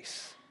your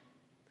face.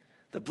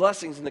 The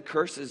blessings and the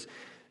curses,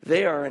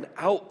 they are an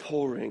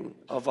outpouring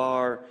of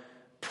our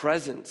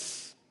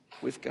presence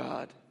with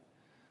God.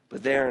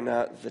 But they are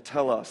not the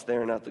telos, they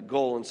are not the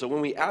goal. And so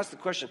when we ask the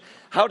question,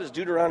 how does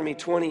Deuteronomy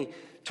 20,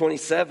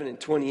 27, and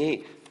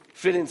 28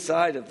 fit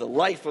inside of the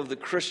life of the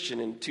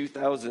Christian in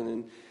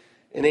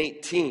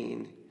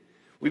 2018?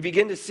 We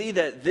begin to see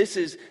that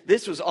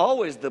this was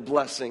always the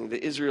blessing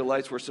the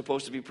Israelites were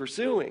supposed to be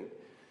pursuing.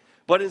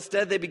 But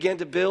instead they began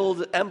to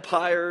build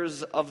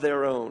empires of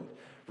their own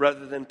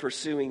rather than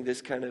pursuing this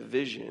kind of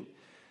vision.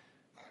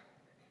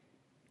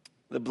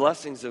 The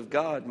blessings of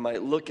God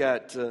might look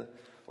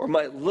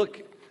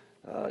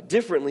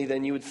differently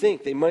than you would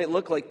think. They might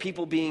look like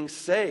people being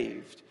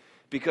saved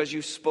because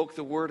you spoke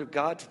the word of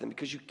God to them,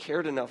 because you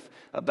cared enough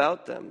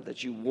about them,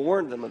 that you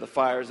warned them of the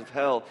fires of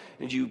hell,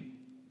 and you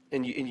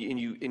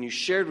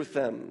shared with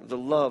them the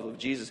love of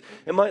Jesus.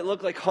 It might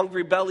look like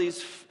hungry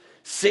bellies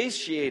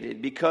satiated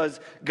because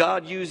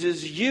God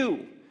uses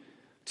you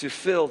to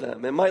fill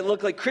them. It might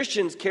look like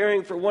Christians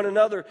caring for one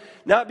another,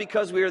 not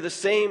because we are the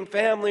same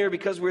family or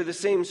because we're the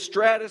same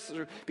stratus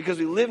or because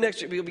we live next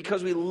to each other, but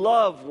because we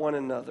love one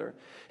another.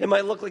 It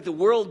might look like the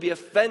world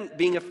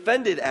being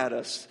offended at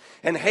us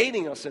and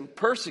hating us and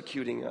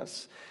persecuting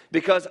us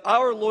because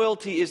our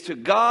loyalty is to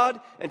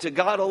God and to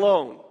God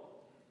alone.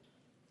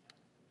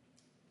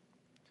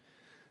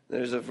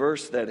 There's a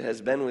verse that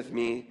has been with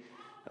me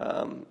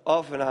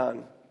off and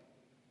on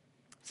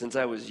since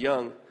I was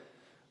young.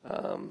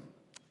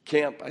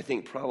 Camp, I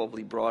think,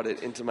 probably brought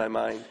it into my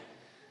mind.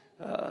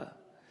 But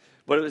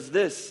it was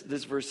this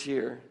verse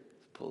here.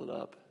 Let's pull it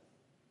up.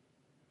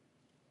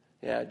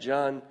 Yeah,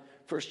 1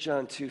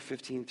 John 2,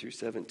 15 through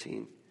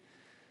 17. It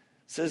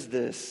says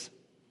this: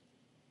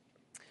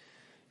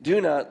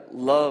 do not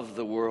love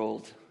the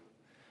world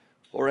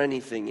or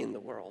anything in the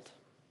world.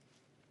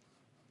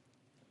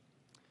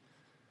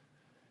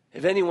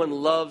 If anyone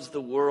loves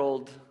the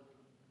world,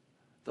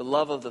 the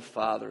love of the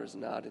Father is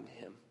not in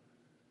him.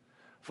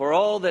 For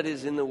all that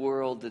is in the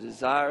world, the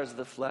desires of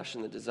the flesh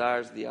and the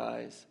desires of the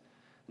eyes,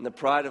 and the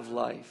pride of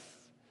life,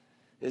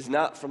 is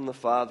not from the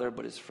Father,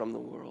 but is from the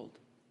world.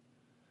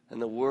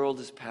 And the world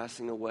is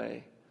passing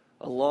away,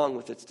 along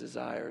with its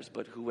desires,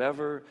 but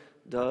whoever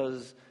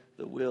does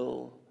the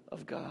will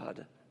of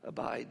God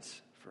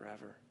abides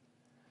forever.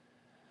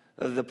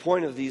 The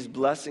point of these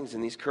blessings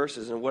and these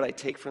curses and what I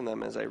take from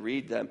them as I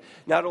read them,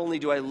 not only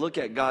do I look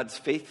at God's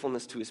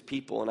faithfulness to his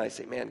people and I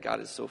say, man,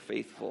 God is so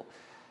faithful,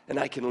 and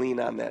I can lean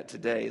on that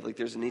today. Like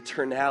there's an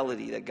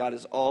eternality that God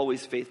is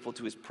always faithful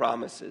to his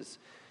promises.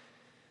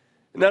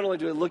 And not only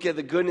do I look at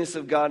the goodness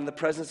of God and the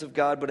presence of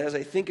God, but as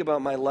I think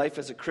about my life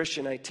as a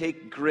Christian, I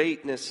take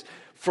greatness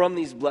from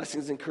these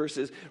blessings and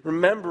curses,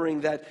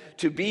 remembering that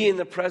to be in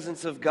the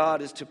presence of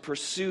God is to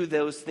pursue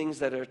those things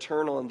that are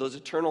eternal, and those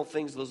eternal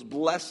things, those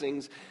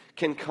blessings,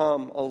 can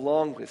come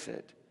along with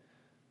it.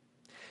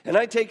 And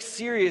I take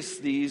serious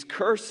these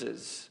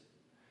curses.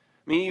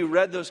 I mean, you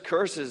read those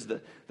curses,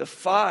 the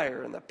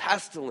fire and the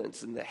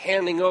pestilence and the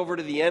handing over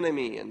to the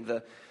enemy and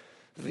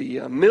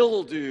the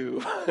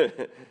mildew,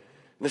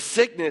 the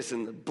sickness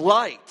and the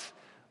blight,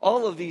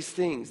 all of these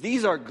things.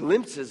 These are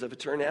glimpses of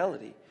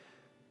eternality.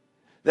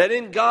 That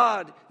in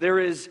God there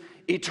is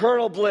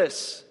eternal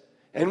bliss,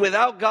 and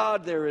without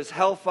God there is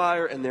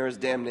hellfire and there is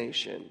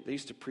damnation. They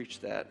used to preach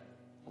that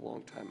a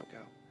long time ago.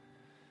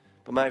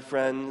 But my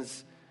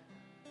friends,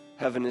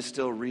 heaven is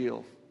still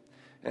real,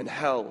 and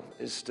hell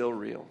is still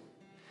real.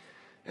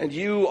 And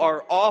you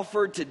are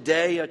offered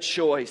today a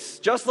choice.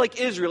 Just like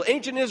Israel,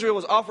 ancient Israel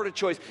was offered a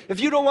choice. If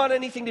you don't want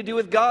anything to do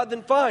with God,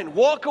 then fine,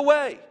 walk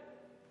away.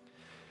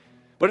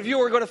 But if you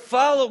are going to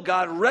follow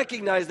God,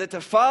 recognize that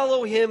to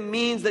follow him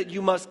means that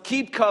you must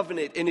keep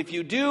covenant. And if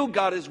you do,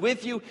 God is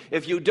with you.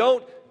 If you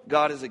don't,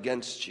 God is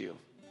against you.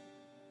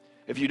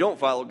 If you don't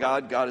follow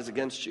God, God is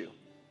against you.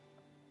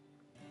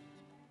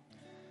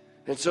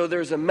 And so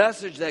there's a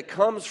message that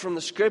comes from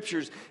the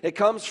scriptures. It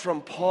comes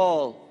from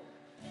Paul.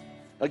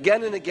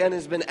 Again and again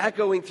has been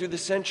echoing through the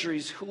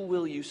centuries. Who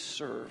will you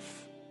serve?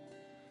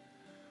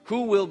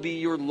 Who will be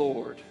your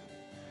Lord?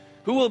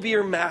 Who will be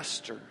your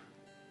master?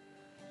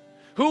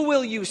 Who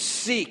will you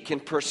seek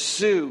and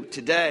pursue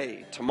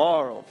today,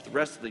 tomorrow, for the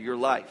rest of your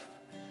life?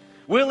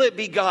 Will it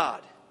be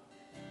God?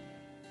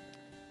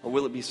 Or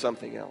will it be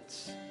something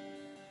else?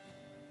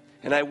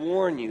 And I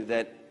warn you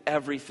that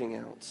everything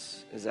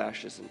else is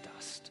ashes and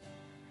dust.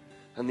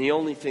 And the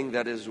only thing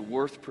that is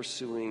worth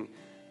pursuing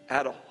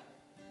at all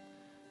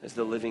is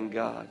the living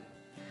God.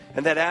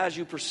 And that as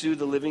you pursue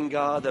the living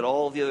God, that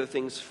all the other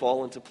things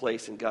fall into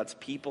place and God's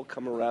people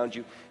come around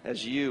you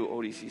as you,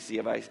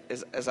 ODCC,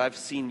 as I've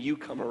seen you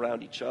come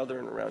around each other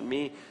and around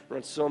me,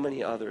 around so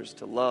many others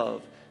to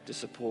love, to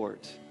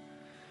support.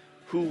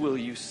 Who will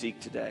you seek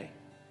today?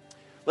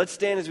 Let's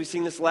stand as we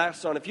sing this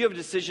last song. If you have a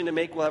decision to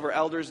make, we'll have our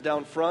elders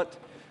down front.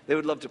 They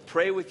would love to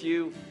pray with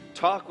you,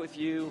 talk with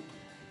you,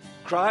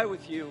 cry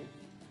with you.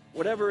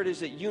 Whatever it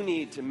is that you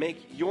need to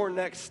make your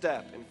next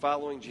step in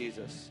following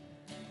Jesus,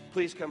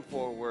 please come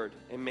forward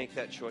and make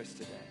that choice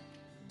today.